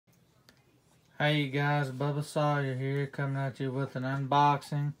Hey you guys, Bubba Sawyer here, coming at you with an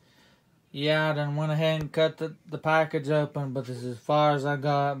unboxing. Yeah, I done went ahead and cut the package open, but this is as far as I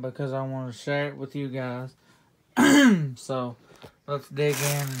got because I want to share it with you guys. So, let's dig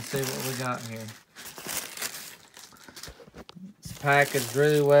in and see what we got here. It's packaged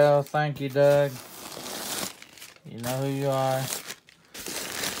really well. Thank you, Doug. You know who you are.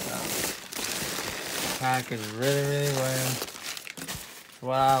 Packaged really well. It's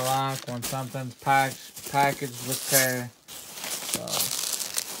what I like when something's packaged with care. So,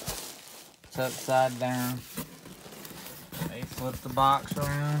 it's upside down. Let me flip the box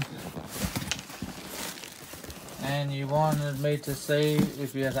around. And you wanted me to see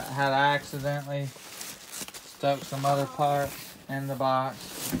if you had accidentally stuck some other parts in the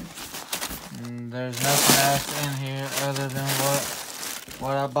box. And there's nothing else in here other than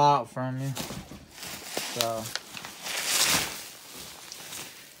what I bought from you. So,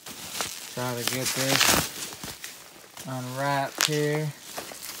 try to get this unwrapped here.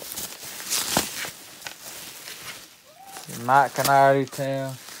 You might can already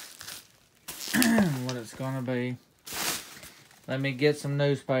tell what it's gonna be. Let me get some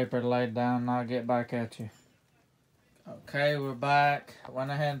newspaper laid down and I'll get back at you. Okay, we're back. I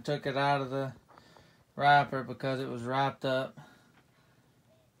went ahead and took it out of the wrapper because it was wrapped up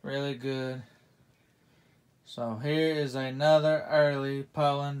really good. So here is another early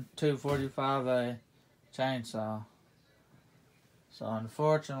Poulan 245A chainsaw. So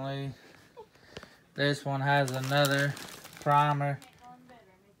unfortunately, this one has another primer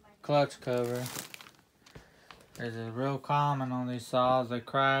clutch cover. This is real common on these saws. They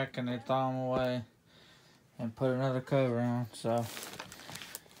crack and they throw them away and put another cover on. So,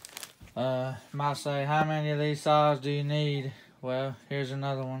 might say, how many of these saws do you need? Well, here's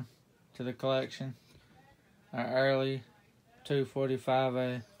another one to the collection. Our early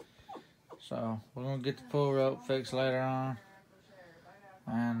 245A. So, we're going to get the pull rope fixed later on.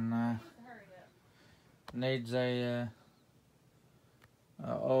 And, needs a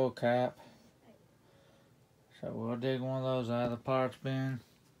oil cap. So we'll dig one of those out of the parts bin.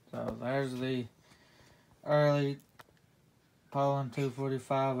 So there's the early Poulan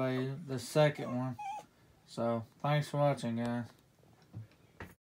 245A, the second one. So thanks for watching, guys.